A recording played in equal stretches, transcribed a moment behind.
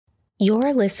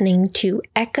You're listening to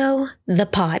Echo the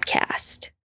Podcast.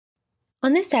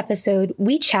 On this episode,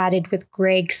 we chatted with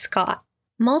Greg Scott.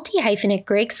 Multi-hyphenate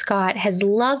Greg Scott has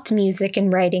loved music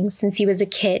and writing since he was a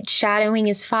kid, shadowing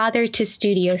his father to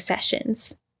studio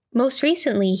sessions. Most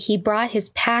recently, he brought his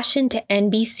passion to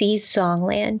NBC's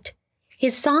Songland.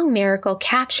 His song Miracle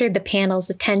captured the panel's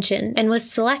attention and was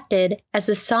selected as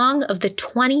the song of the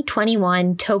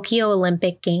 2021 Tokyo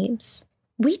Olympic Games.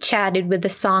 We chatted with the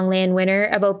Songland winner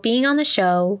about being on the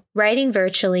show, writing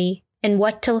virtually, and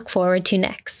what to look forward to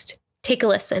next. Take a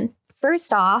listen.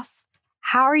 First off,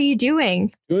 how are you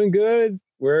doing? Doing good.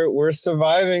 We're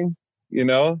surviving, you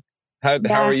know. How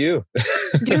are you?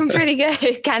 Doing pretty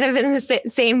good. Kind of in the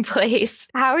same place.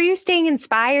 How are you staying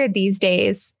inspired these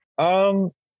days?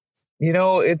 It's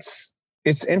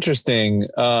interesting.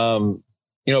 The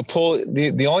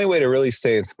only way to really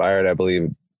stay inspired, I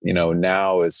believe,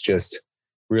 now is just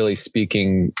really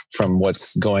speaking from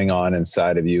what's going on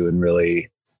inside of you and really,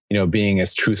 being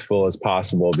as truthful as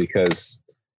possible, because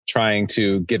trying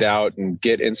to get out and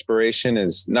get inspiration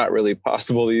is not really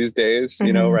possible these days,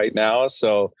 right now.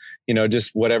 So,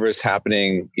 just whatever's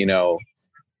happening,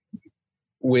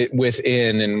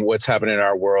 within and what's happening in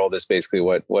our world is basically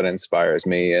what inspires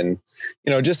me. And,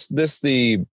 I guess,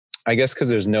 cause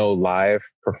there's no live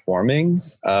performing,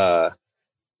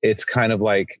 it's kind of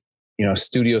like,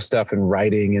 studio stuff and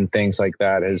writing and things like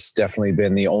that has definitely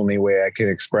been the only way I can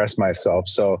express myself.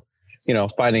 So,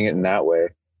 finding it in that way.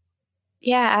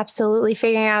 Yeah, absolutely.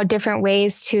 Figuring out different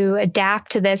ways to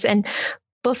adapt to this. And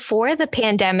before the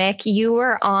pandemic, you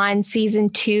were on season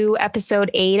 2,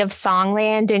 episode 8 of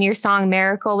Songland, and your song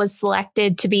Miracle was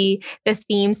selected to be the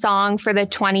theme song for the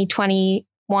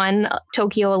 2021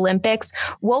 Tokyo Olympics.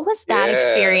 What was that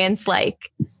experience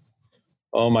like?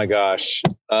 Oh my gosh.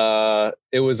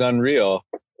 It was unreal.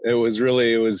 It was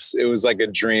like a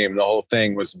dream. The whole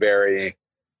thing was very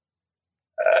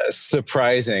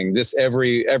surprising. Just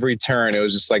every turn, it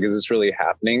was just like, is this really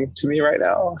happening to me right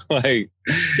now? I'm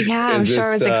sure it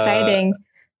was exciting.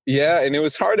 Yeah. And it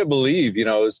was hard to believe, it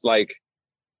was like,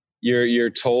 you're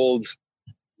told,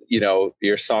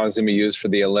 your song's gonna be used for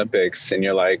the Olympics, and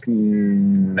you're like,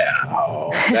 no,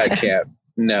 that can't.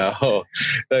 No,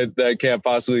 that can't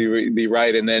possibly be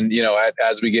right. And then,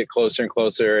 as we get closer and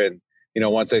closer, and,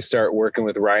 once I start working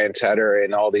with Ryan Tedder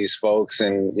and all these folks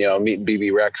and, meeting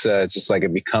Bebe Rexha, it's just like,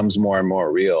 it becomes more and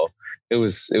more real. It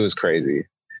was crazy.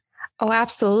 Oh,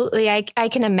 absolutely. I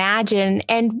can imagine.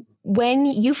 And when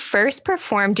you first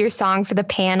performed your song for the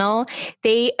panel,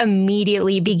 they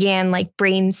immediately began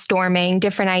brainstorming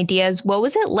different ideas. What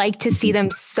was it like to see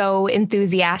them so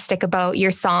enthusiastic about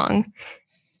your song?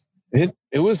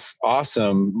 It was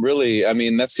awesome. Really. I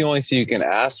mean, that's the only thing you can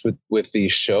ask with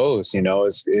these shows,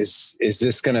 is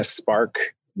this going to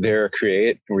spark their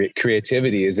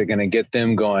creativity? Is it going to get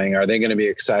them going? Are they going to be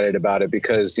excited about it?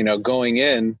 Because, going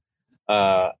in,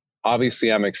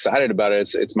 obviously I'm excited about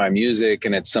it. It's my music,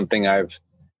 and it's something I've,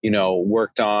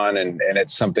 worked on, and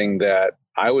it's something that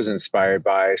I was inspired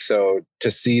by. So to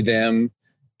see them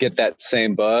get that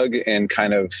same bug and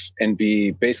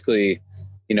be basically,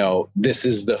 this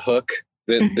is the hook.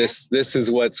 This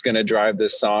is what's going to drive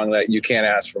this song. That you can't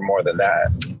ask for more than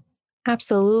that.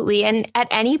 Absolutely. And at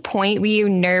any point, were you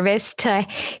nervous to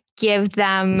give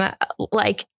them,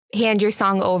 hand your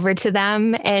song over to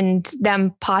them and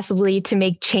them possibly to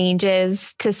make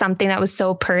changes to something that was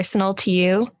so personal to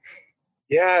you?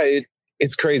 Yeah,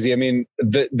 it's crazy. I mean,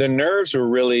 the nerves were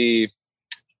really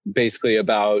basically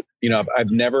about, I've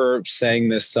never sang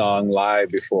this song live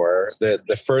before.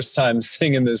 The first time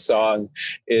singing this song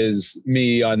is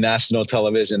me on national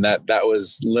television. That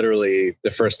was literally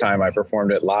the first time I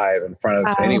performed it live in front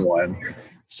of anyone.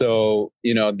 So,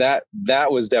 that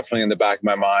was definitely in the back of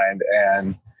my mind.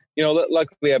 And,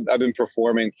 luckily I've been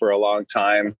performing for a long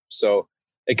time. So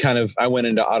I went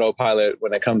into autopilot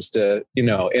when it comes to,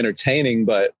 entertaining,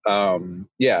 but,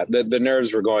 the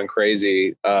nerves were going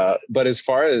crazy. But as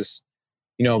far as,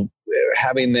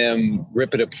 having them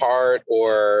rip it apart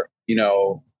or,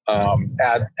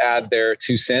 add their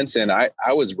 2 cents in, I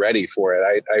was ready for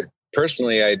it. I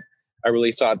personally, I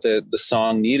really thought that the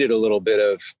song needed a little bit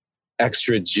of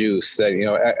extra juice, that,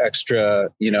 extra,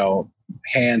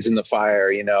 hands in the fire,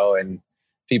 and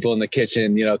people in the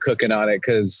kitchen, cooking on it.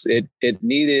 Cause it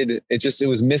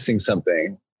was missing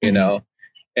something,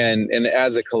 and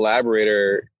as a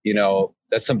collaborator,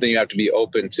 that's something you have to be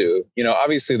open to.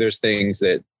 Obviously there's things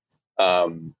that,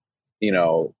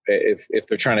 if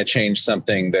they're trying to change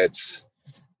something that's,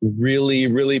 really,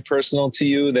 really personal to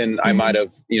you, then I might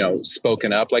have,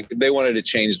 spoken up. Like if they wanted to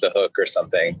change the hook or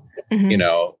something,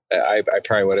 I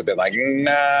probably would have been like,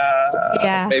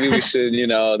 nah, maybe we should,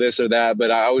 this or that.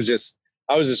 But I was just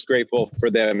grateful for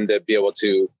them to be able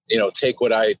to, take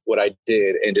what I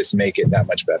did and just make it that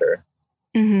much better.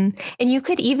 And you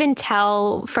could even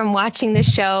tell from watching the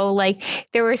show, like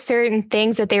there were certain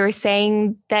things that they were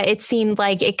saying that it seemed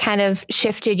like it kind of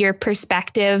shifted your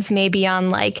perspective, maybe on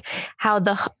like how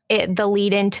the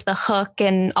lead into the hook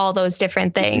and all those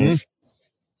different things.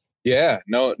 Yeah,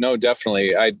 no,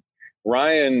 definitely.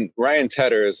 Ryan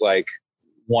Tedder is like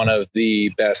one of the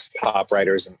best pop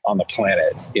writers on the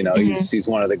planet. He's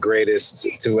one of the greatest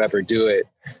to ever do it.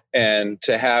 And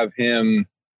to have him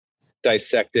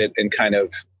dissect it and kind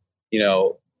of,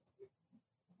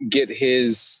 get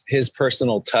his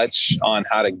personal touch on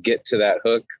how to get to that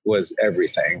hook was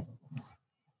everything.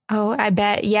 Oh, I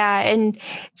bet. Yeah. And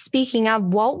speaking of,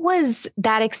 what was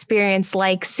that experience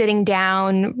like, sitting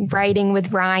down, writing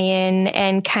with Ryan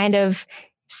and kind of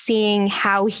seeing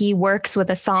how he works with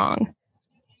a song?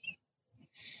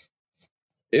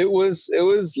 It was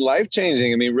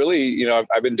life-changing. I mean, really,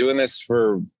 I've been doing this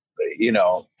for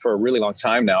a really long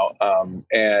time now.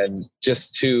 And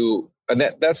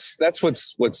that's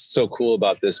what's so cool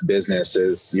about this business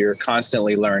is you're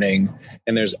constantly learning,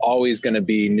 and there's always going to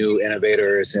be new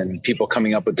innovators and people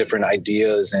coming up with different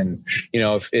ideas. And,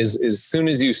 as soon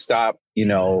as you stop,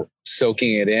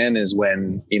 soaking it in is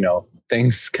when,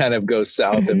 things kind of go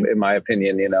south, in my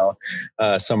opinion.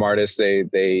 Some artists,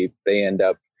 they end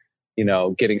up,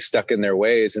 getting stuck in their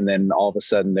ways, and then all of a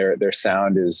sudden their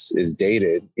sound is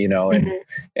dated,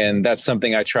 and that's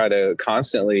something I try to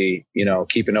constantly,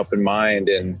 keep an open mind.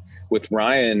 And with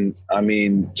Ryan, I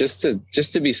mean, just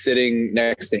to be sitting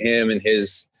next to him and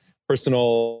his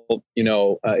personal,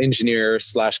 engineer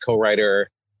 /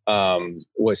 co-writer,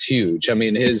 was huge. I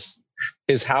mean, his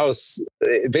house,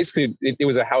 basically it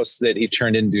was a house that he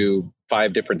turned into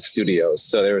 5 different studios.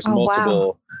 So there was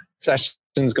multiple sessions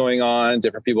going on,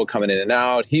 different people coming in and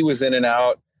out. He was in and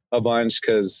out a bunch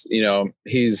because,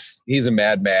 he's a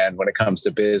madman when it comes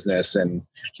to business. And,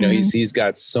 he's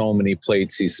got so many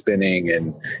plates he's spinning,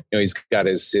 and, he's got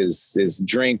his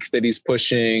drink that he's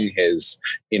pushing, his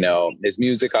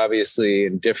music, obviously,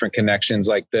 and different connections.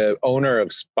 Like the owner of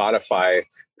Spotify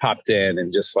popped in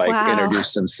and just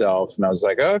introduced himself. And I was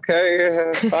like, okay,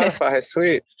 yeah, Spotify,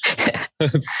 sweet.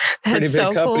 It's a pretty big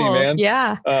so company, cool. Man.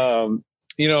 Yeah.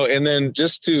 And then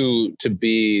just to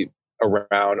be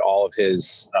around all of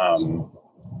his,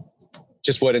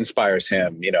 just what inspires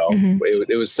him,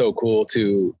 it was so cool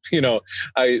to,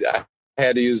 I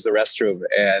had to use the restroom,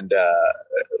 and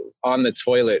on the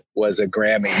toilet was a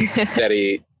Grammy that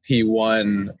he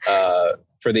won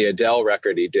for the Adele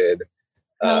record he did.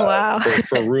 Oh, wow.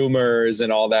 for Rumors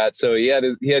and all that. So he had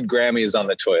Grammys on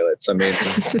the toilets. I mean,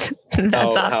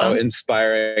 that's awesome. How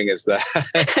inspiring is that?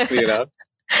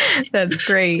 That's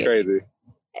great. It's crazy.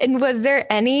 And was there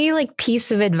any piece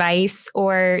of advice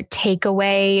or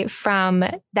takeaway from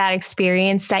that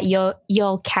experience that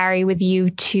you'll carry with you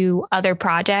to other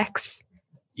projects?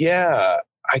 Yeah,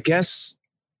 I guess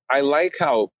I like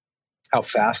how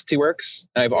fast he works.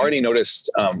 And I've already noticed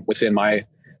within my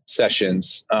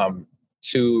sessions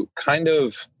to kind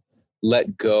of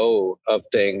let go of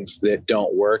things that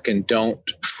don't work and don't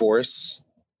force,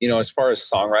 as far as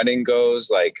songwriting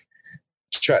goes,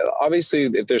 obviously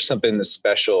if there's something that's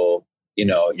special,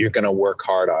 you're going to work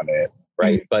hard on it.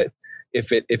 Right. Mm-hmm. But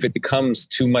if it becomes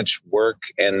too much work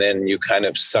and then you kind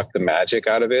of suck the magic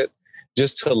out of it,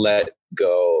 just to let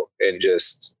go and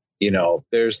just,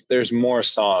 there's more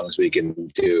songs we can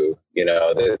do,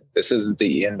 this isn't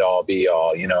the end all be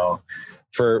all,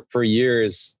 for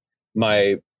years,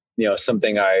 my,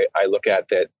 something I look at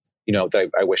that, that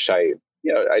I wish I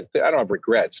don't have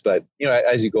regrets, but,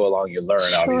 as you go along, you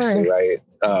learn, obviously. Sure. Right.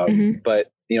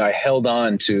 But, I held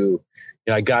on to,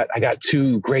 I got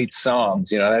 2 great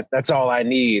songs, that's all I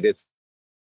need. It's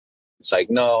like,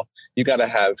 no, you got to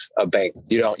have a bank.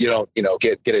 You don't,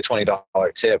 get a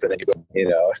 $20 tip and then you go,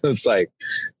 it's like,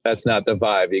 that's not the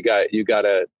vibe. You got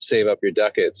to save up your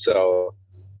ducats. So,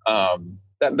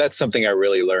 that's something I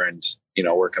really learned,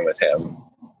 working with him.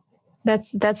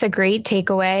 That's a great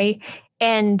takeaway.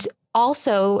 And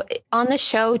also on the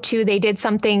show too, they did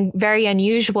something very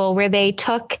unusual where they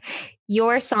took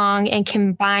your song and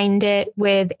combined it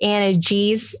with Anna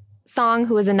G's song,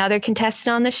 who was another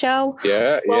contestant on the show.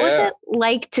 Yeah. What was it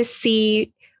like to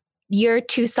see your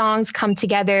 2 songs come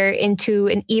together into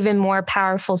an even more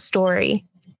powerful story?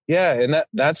 Yeah. And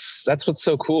that's what's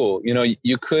so cool.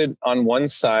 You could, on one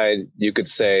side, you could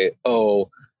say,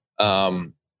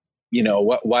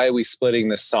 why are we splitting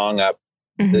this song up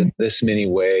Mm-hmm. this many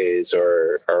ways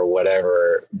or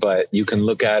whatever? But you can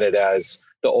look at it as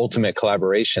the ultimate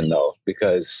collaboration though,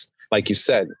 because like you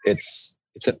said, it's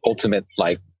an ultimate,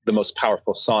 like the most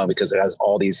powerful song because it has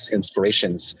all these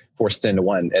inspirations forced into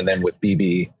one. And then with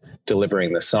BB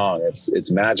delivering the song, it's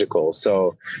magical.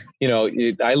 So,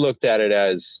 I looked at it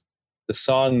as the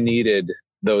song needed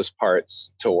those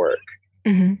parts to work,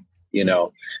 Mm-hmm.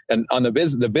 And on the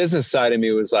business side of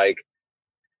me was like,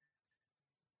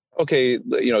 okay,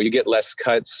 you get less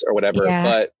cuts or whatever,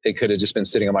 but it could have just been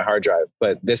sitting on my hard drive.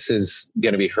 But this is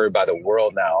going to be heard by the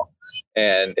world now.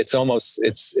 And it's almost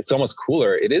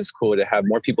cooler. It is cool to have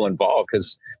more people involved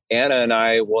because Anna and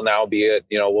I will now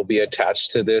we'll be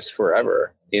attached to this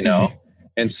forever, Mm-hmm.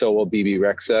 And so will BB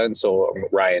Rexa, and so will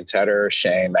Ryan Tedder,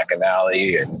 Shane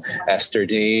McAnally, and Esther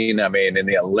Dean. I mean, in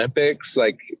the Olympics,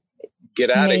 like, get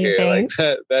out of here. Like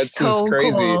that's so just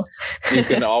crazy. Cool. You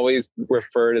can always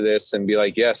refer to this and be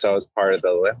like, yes, I was part of the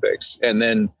Olympics. And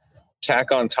then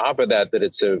tack on top of that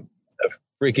it's a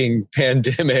freaking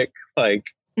pandemic. Like,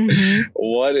 mm-hmm.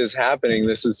 What is happening?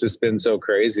 This has just been so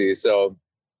crazy. So,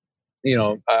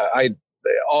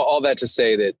 all that to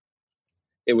say that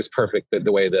it was perfect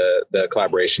the way the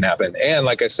collaboration happened. And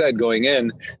like I said, going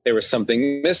in, there was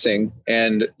something missing.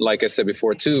 And like I said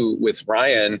before too, with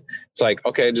Ryan, it's like,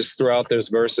 okay, just throw out those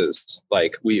verses.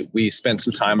 Like we spent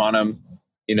some time on them,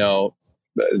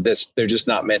 they're just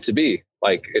not meant to be.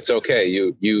 Like, it's okay.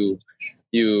 You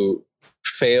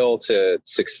fail to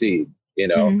succeed,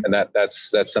 mm-hmm. And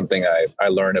that's something I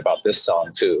learned about this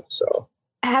song too. So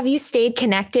have you stayed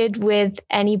connected with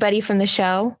anybody from the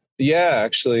show? Yeah,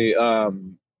 actually,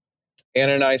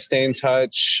 Anna and I stay in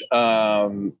touch.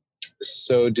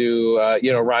 So do,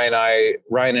 Ryan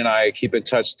and I keep in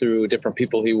touch through different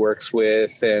people he works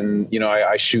with. And,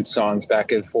 I shoot songs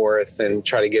back and forth and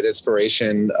try to get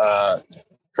inspiration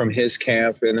from his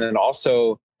camp. And then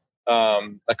also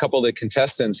a couple of the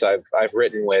contestants I've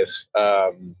written with.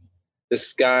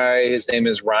 This guy, his name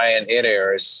is Ryan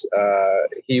Ayers.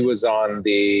 He was on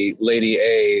the Lady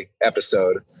A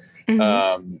episode.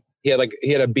 Mm-hmm. He had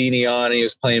a beanie on and he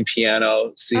was playing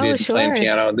piano, playing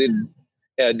piano.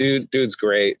 Dude's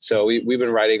great. So we've been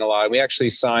writing a lot. We actually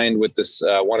signed with this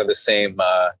one of the same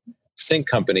sync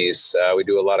companies. We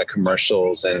do a lot of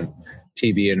commercials and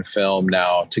TV and film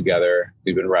now together.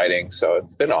 We've been writing, so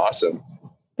it's been awesome.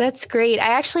 That's great. I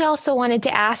actually also wanted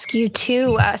to ask you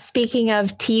too, speaking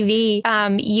of TV,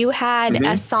 you had mm-hmm.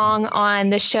 a song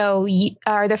on the show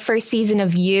or the first season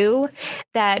of You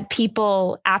that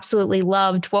people absolutely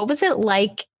loved. What was it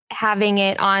like having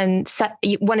it on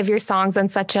one of your songs on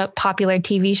such a popular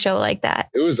TV show like that?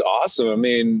 It was awesome. I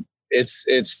mean,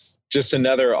 it's just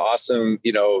another awesome,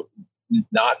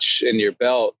 notch in your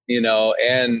belt,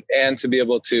 and to be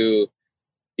able to,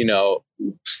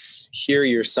 hear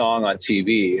your song on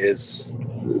TV is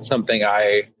something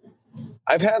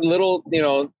I've had little,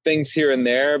 things here and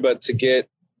there, but to get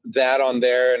that on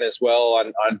there and as well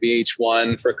on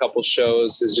VH1 for a couple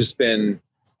shows has just been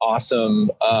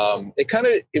awesome.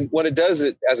 What it does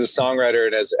as a songwriter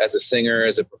and as a singer,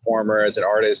 as a performer, as an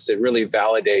artist, it really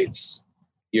validates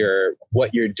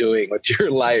what you're doing with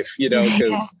your life,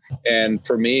 and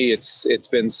for me, it's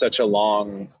been such a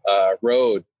long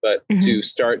road, but mm-hmm. to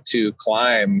start to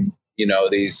climb,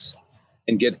 these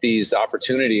and get these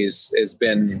opportunities has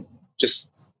been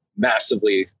just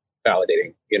massively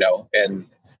validating, and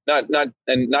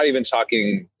not even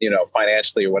talking,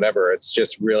 financially or whatever. It's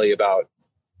just really about,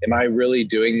 am I really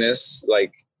doing this?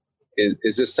 Like,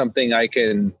 is this something I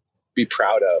can be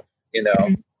proud of?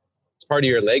 Mm-hmm. It's part of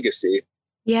your legacy.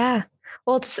 Yeah.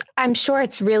 Well, I'm sure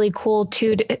it's really cool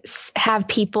too to have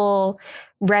people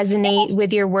resonate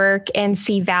with your work and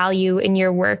see value in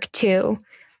your work too.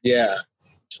 Yeah,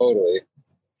 totally.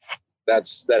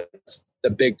 That's the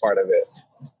big part of it.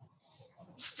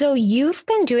 So you've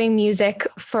been doing music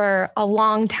for a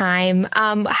long time.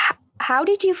 How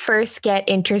did you first get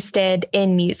interested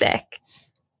in music?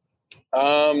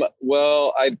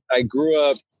 Well, I grew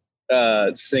up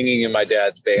singing in my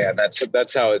dad's band.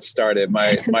 That's how it started.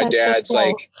 My dad's so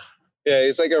cool.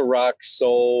 He's like a rock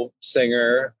soul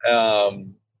singer,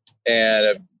 and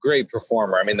a great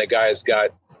performer. I mean, the guy's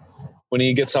got, when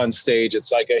he gets on stage,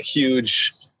 it's like a huge,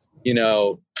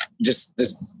 just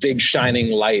this big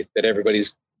shining light that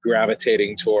everybody's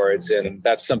gravitating towards. And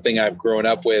that's something I've grown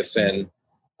up with. And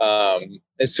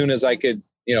as soon as I could,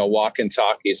 walk and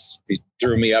talk, he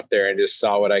threw me up there and just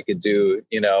saw what I could do,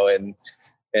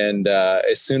 and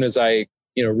as soon as I,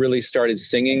 really started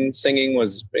singing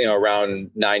was,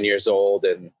 around 9 years old,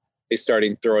 and they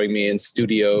started throwing me in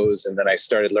studios, and then I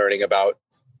started learning about,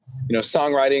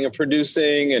 songwriting and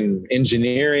producing and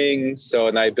engineering. So,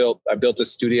 and I built a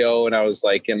studio, and I was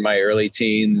like in my early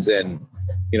teens, and,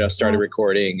 started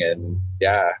recording, and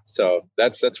so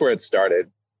that's where it started,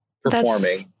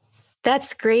 performing.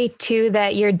 That's great too,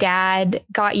 that your dad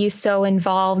got you so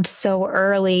involved so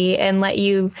early and let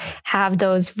you have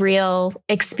those real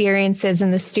experiences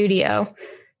in the studio.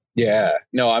 Yeah,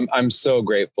 no, I'm so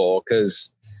grateful,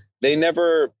 because they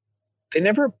never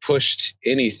pushed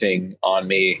anything on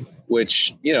me,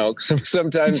 which,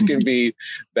 sometimes can be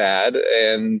bad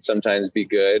and sometimes be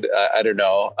good. I don't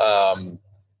know.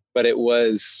 But it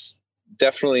was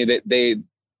definitely that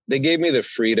they gave me the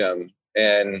freedom,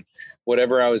 and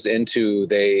whatever I was into,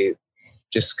 they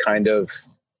just kind of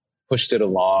pushed it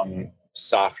along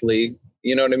softly.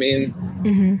 You know what I mean?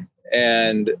 Mm-hmm.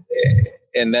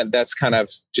 And that's kind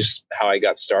of just how I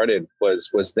got started,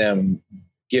 was them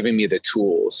giving me the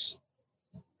tools.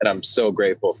 And I'm so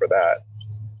grateful for that.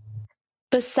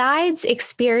 Besides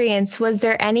experience, was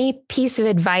there any piece of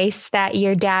advice that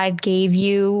your dad gave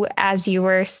you as you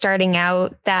were starting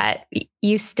out that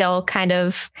you still kind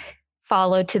of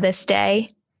follow to this day?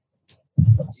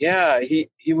 Yeah,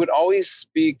 he would always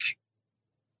speak,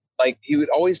 like, he would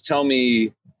always tell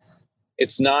me,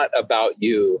 it's not about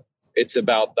you. It's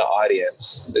about the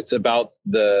audience. It's about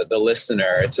the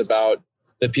listener. It's about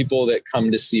the people that come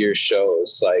to see your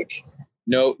shows. Like,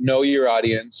 know your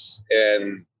audience,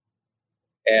 and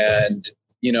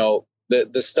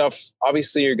the stuff,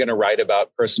 obviously you're going to write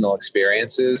about personal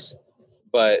experiences,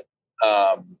 but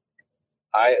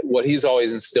what he's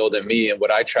always instilled in me, and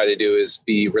what I try to do, is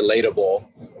be relatable,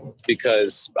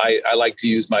 because I like to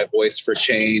use my voice for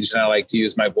change, and I like to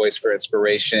use my voice for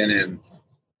inspiration and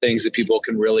things that people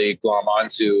can really glom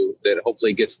onto, that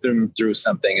hopefully gets them through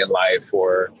something in life,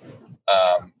 or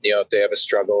if they have a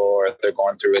struggle, or if they're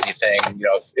going through anything,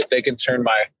 if they can turn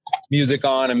my music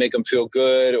on and make them feel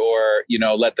good, or,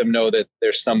 let them know that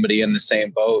there's somebody in the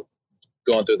same boat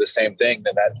going through the same thing,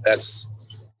 then that's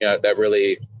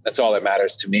all that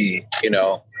matters to me,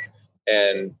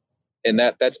 and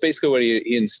that's basically what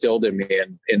he instilled in me.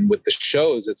 And with the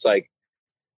shows, it's like,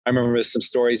 I remember some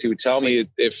stories he would tell me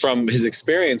from his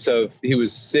experience of, he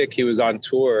was sick, he was on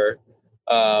tour,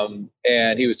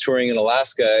 and he was touring in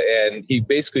Alaska, and he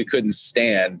basically couldn't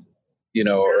stand,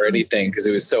 or anything, because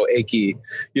it was so achy,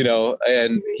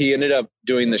 and he ended up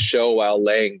doing the show while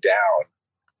laying down.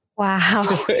 Wow.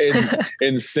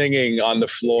 and singing on the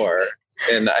floor.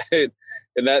 And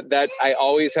that I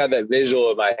always had that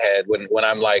visual in my head when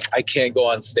I'm like, I can't go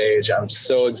on stage. I'm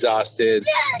so exhausted.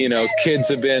 Kids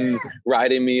have been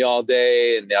riding me all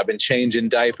day, and I've been changing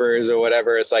diapers or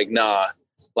whatever. It's like, nah,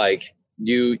 like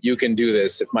you can do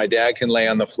this. If my dad can lay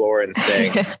on the floor and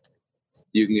sing,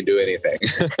 you can do anything.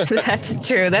 That's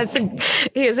true.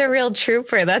 He's a real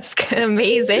trooper. That's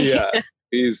amazing. Yeah.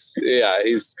 He's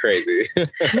crazy.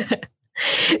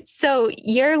 So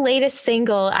your latest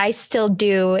single, I Still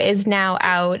Do, is now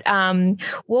out.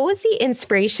 What was the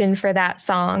inspiration for that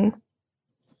song?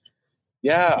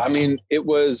 Yeah, I mean, it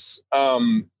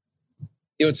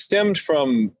stemmed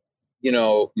from,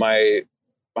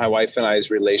 my wife and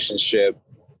I's relationship.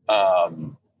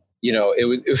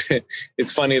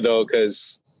 It's funny though,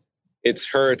 because it's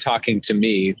her talking to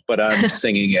me, but I'm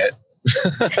singing it.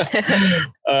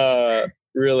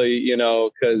 Really,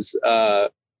 because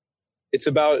it's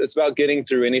about getting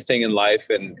through anything in life,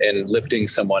 and lifting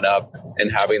someone up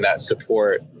and having that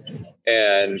support.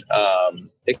 And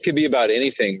it could be about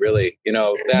anything, really. We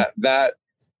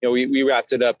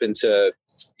wrapped it up into,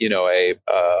 a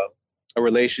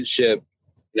relationship,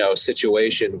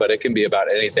 situation, but it can be about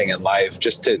anything in life,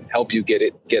 just to help you get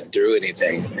through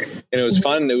anything. And it was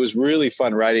fun. It was really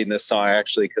fun writing this song,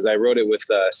 actually, because I wrote it with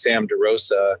Sam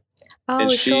DeRosa. Oh,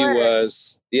 and she sure.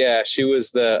 she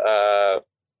was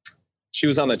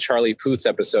on the Charlie Puth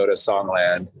episode of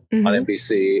Songland on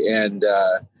NBC. And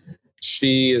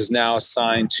she is now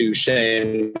signed to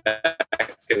Shane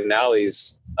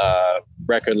McAnally's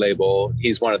record label.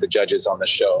 He's one of the judges on the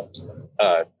show,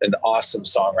 an awesome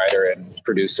songwriter and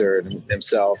producer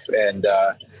himself. And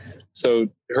so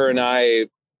her and I,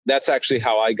 that's actually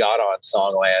how I got on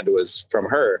Songland, was from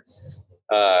her.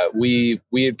 We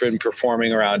had been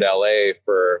performing around LA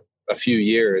for a few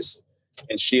years,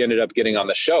 and she ended up getting on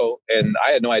the show, and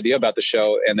I had no idea about the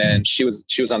show. And then she was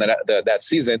on that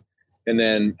season. And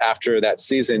then after that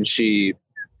season, she,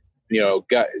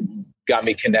 got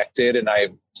me connected. And as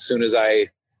soon as I,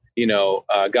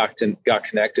 got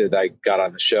connected, I got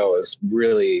on the show. It was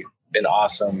really an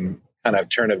awesome kind of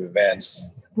turn of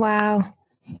events. Wow.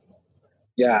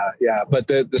 Yeah. But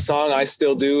the song I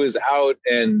Still Do is out,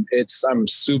 and I'm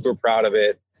super proud of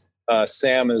it.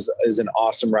 Sam is an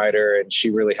awesome writer, and she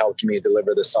really helped me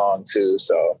deliver the song too.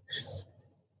 So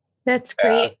that's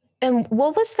great. And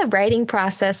what was the writing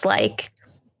process like?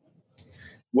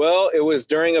 Well, it was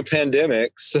during a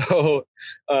pandemic. So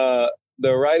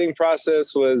the writing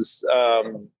process was,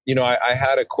 I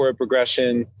had a chord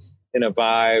progression in a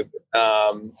vibe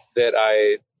that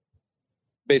I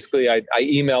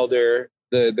emailed her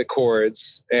the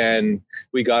chords, and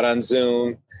we got on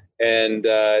Zoom. And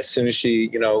as soon as she,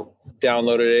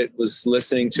 downloaded it, was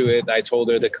listening to it, I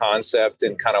told her the concept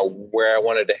and kind of where I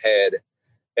wanted to head.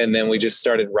 And then we just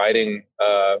started writing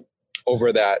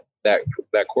over that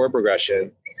chord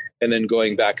progression, and then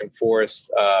going back and forth.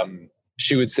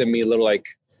 She would send me little like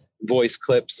voice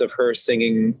clips of her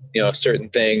singing, certain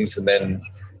things. And then,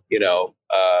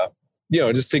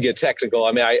 just to get technical,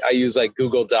 I mean, I use like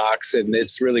Google Docs, and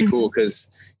it's really cool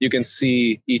because you can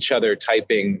see each other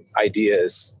typing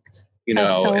ideas,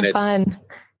 That's so and fun.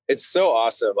 It's so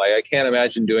awesome. Like, I can't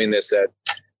imagine doing this at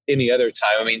any other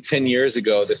time. I mean, 10 years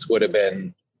ago, this would have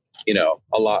been,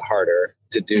 a lot harder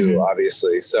to do,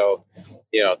 obviously. So,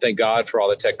 thank God for all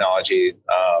the technology.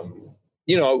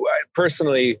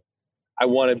 Personally, I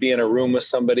want to be in a room with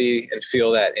somebody and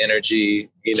feel that energy,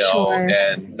 Sure.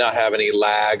 and not have any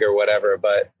lag or whatever.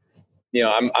 But,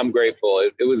 I'm grateful.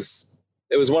 It was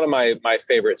one of my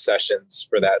favorite sessions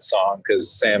for that song,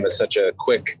 because Sam is such a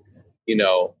quick,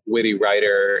 witty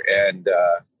writer, and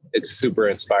it's super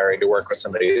inspiring to work with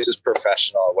somebody who's just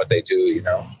professional at what they do,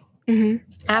 Mm-hmm.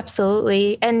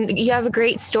 Absolutely. And you have a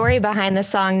great story behind the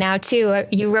song now too.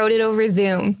 You wrote it over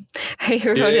Zoom. You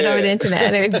wrote it over the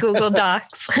internet or Google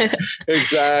Docs.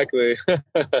 Exactly.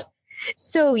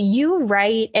 So you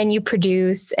write and you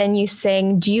produce and you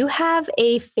sing. Do you have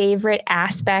a favorite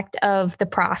aspect of the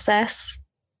process?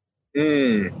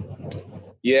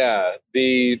 Yeah.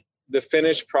 The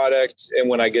finished product, and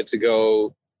when I get to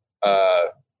go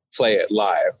play it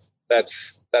live,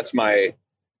 that's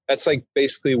like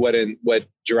basically what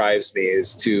drives me,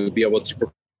 is to be able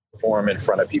to perform in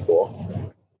front of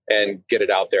people and get it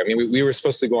out there. I mean, we were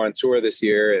supposed to go on tour this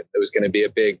year. It was going to be a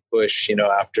big push,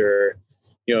 after,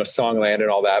 Songland and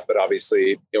all that. But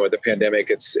obviously, with the pandemic,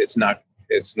 it's not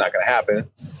going to happen.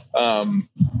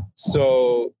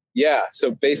 So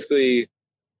basically,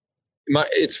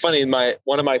 it's funny.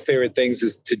 One of my favorite things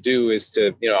is to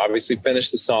obviously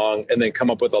finish the song and then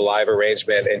come up with a live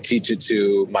arrangement and teach it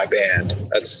to my band.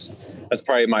 That's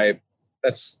probably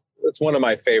that's one of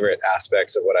my favorite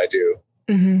aspects of what I do.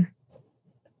 Mm-hmm.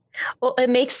 Well, it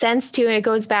makes sense too. And it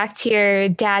goes back to your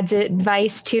dad's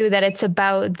advice too, that it's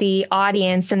about the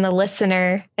audience and the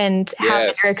listener and how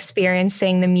they're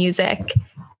experiencing the music.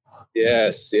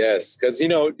 Yes. Because,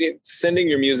 sending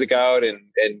your music out and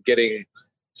getting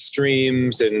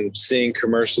streams and seeing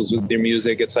commercials with your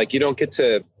music, it's like you don't get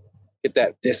to get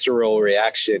that visceral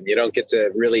reaction. You don't get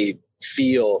to really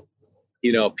feel,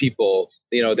 people,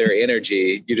 their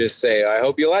energy. You just say, I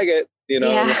hope you like it,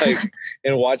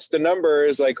 and watch the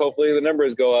numbers. Like, hopefully the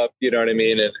numbers go up, you know what I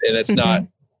mean? And it's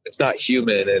not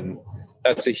human. And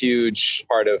that's a huge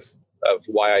part of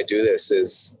why I do this,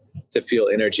 is to feel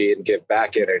energy and give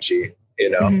back energy,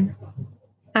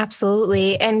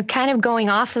 Absolutely. And kind of going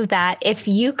off of that, if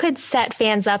you could set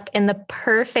fans up in the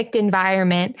perfect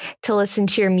environment to listen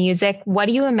to your music, what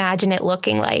do you imagine it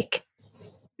looking like?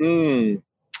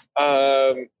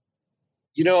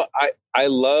 I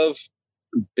love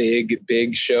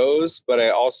big shows, but I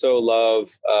also love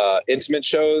intimate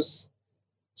shows.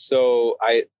 So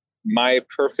my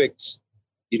perfect,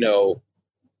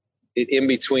 in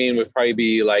between would probably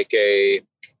be like if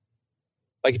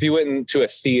you went into a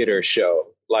theater show,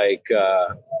 like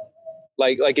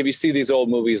if you see these old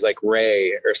movies like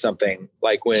Ray or something,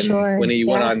 like when he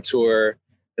went on tour,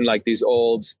 and like these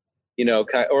old,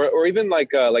 or even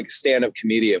like a stand-up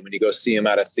comedian, when you go see him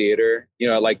at a theater,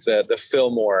 like the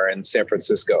Fillmore in San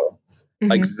Francisco,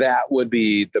 like that would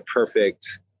be the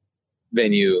perfect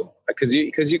venue, because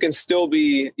you can still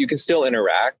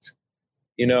interact,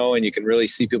 and you can really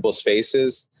see people's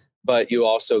faces, but you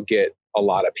also get a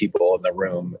lot of people in the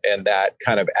room, and that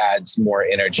kind of adds more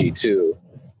energy too,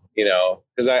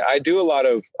 because I do a lot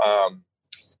of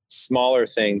smaller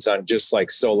things on just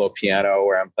like solo piano,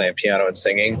 where I'm playing piano and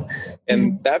singing,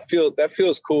 and that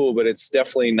feels cool, but it's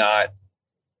definitely not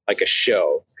like a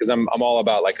show, because I'm all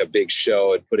about like a big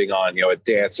show and putting on, with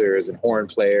dancers and horn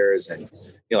players, and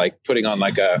like putting on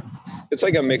it's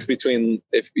like a mix between,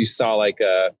 if you saw like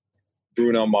a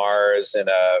Bruno Mars and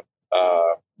a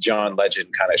John Legend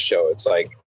kind of show. It's like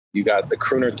you got the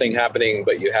crooner thing happening,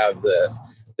 but you have the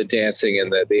the dancing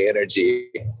and the energy,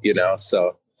 you know,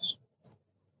 so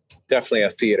definitely a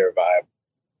theater vibe.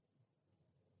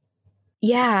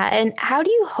 Yeah. And how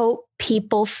do you hope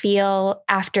people feel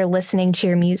after listening to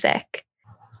your music?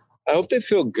 I hope they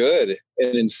feel good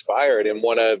and inspired and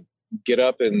want to get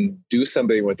up and do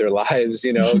something with their lives,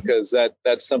 you know, because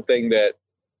that's something that,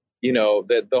 you know,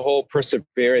 that the whole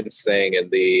perseverance thing and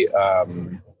the,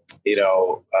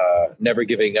 never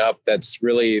giving up, that's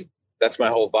my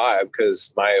whole vibe,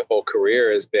 because my whole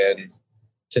career has been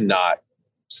to not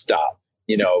stop.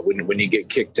 You know, when you get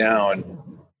kicked down,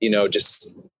 you know,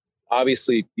 just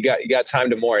obviously you got time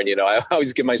to mourn. You know, I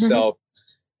always give myself,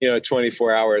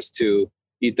 24 hours to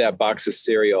eat that box of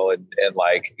cereal and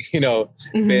like,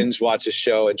 binge watch a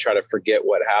show and try to forget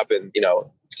what happened. You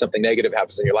know, something negative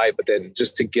happens in your life, but then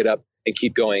just to get up and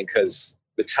keep going, because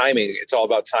the timing, it's all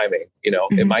about timing. You know,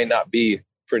 it might not be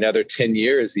for another 10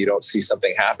 years you don't see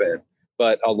something happen,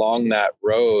 but along that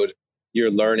road,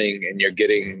 you're learning and you're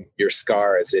getting your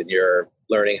scars and you're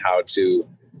learning how to,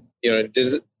 it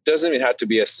doesn't even have to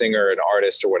be a singer, an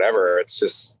artist or whatever. It's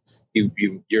just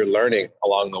you're learning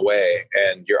along the way,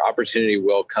 and your opportunity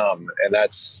will come. And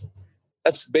that's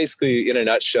basically, in a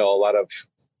nutshell, a lot of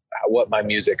what my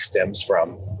music stems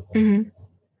from. Mm-hmm.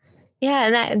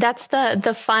 Yeah. And that's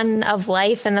the fun of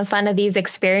life and the fun of these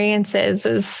experiences,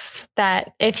 is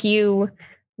that if you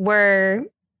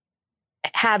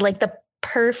had like the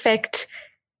perfect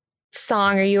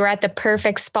song, or you were at the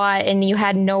perfect spot and you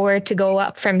had nowhere to go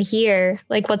up from here,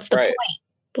 like what's the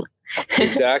point?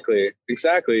 Exactly.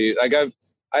 Like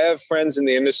I have friends in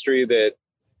the industry that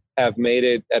have made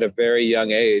it at a very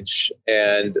young age,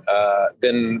 and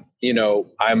then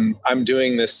I'm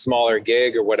doing this smaller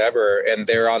gig or whatever, and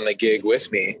they're on the gig with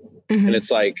me, and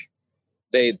it's like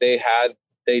they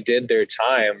did their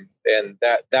time, and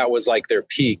that was like their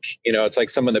peak. It's like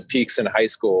some of the peaks in high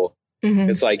school.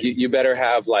 It's like you better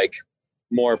have like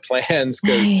more plans,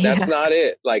 because that's not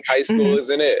it. Like high school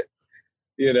isn't it.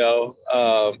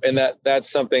 And that's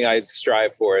something I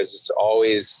strive for, is just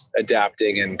always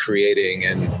adapting and creating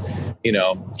and,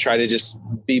 try to just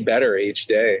be better each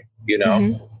day,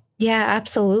 Yeah,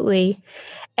 absolutely.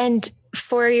 And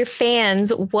for your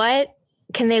fans, what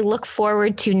can they look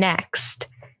forward to next?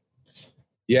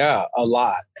 Yeah, a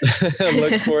lot. I'm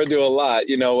looking forward to a lot.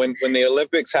 When the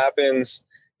Olympics happens,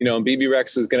 BB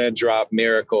Rex is going to drop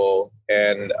Miracle,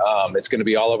 and it's going to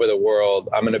be all over the world.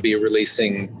 I'm going to be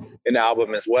releasing an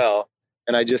album as well.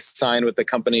 And I just signed with the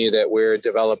company that we're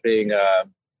developing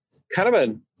kind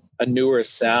of a newer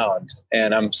sound,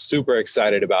 and I'm super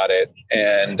excited about it.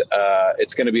 And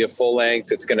it's going to be a full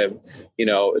length. It's going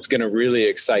to really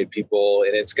excite people,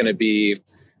 and it's going to be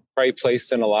probably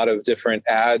placed in a lot of different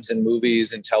ads and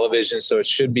movies and television. So it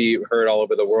should be heard all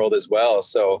over the world as well.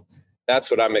 So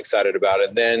that's what I'm excited about.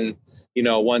 And then,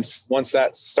 once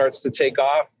that starts to take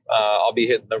off, I'll be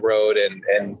hitting the road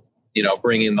and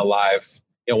bringing the live,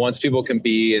 once people can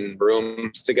be in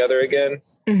rooms together again,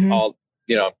 I'll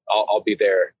be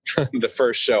there. The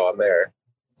first show, I'm there.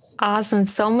 Awesome.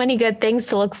 So many good things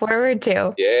to look forward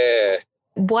to. Yeah.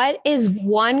 What is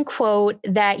one quote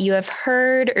that you have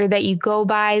heard or that you go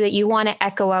by that you want to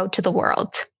echo out to the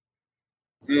world?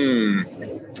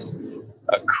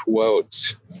 A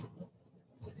quote.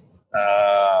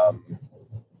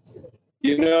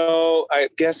 I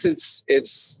guess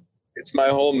it's my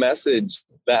whole message,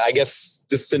 that I guess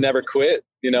just to never quit,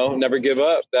 never give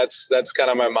up. That's kind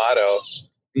of my motto.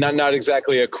 Not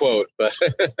exactly a quote, but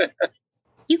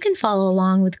you can follow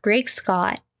along with Greg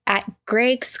Scott at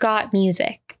Greg Scott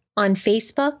Music on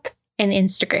Facebook and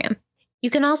Instagram. You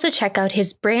can also check out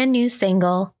his brand new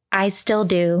single, I Still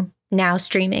Do, now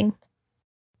streaming.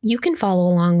 You can follow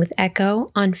along with Echo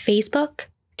on Facebook,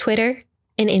 Twitter,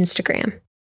 and Instagram.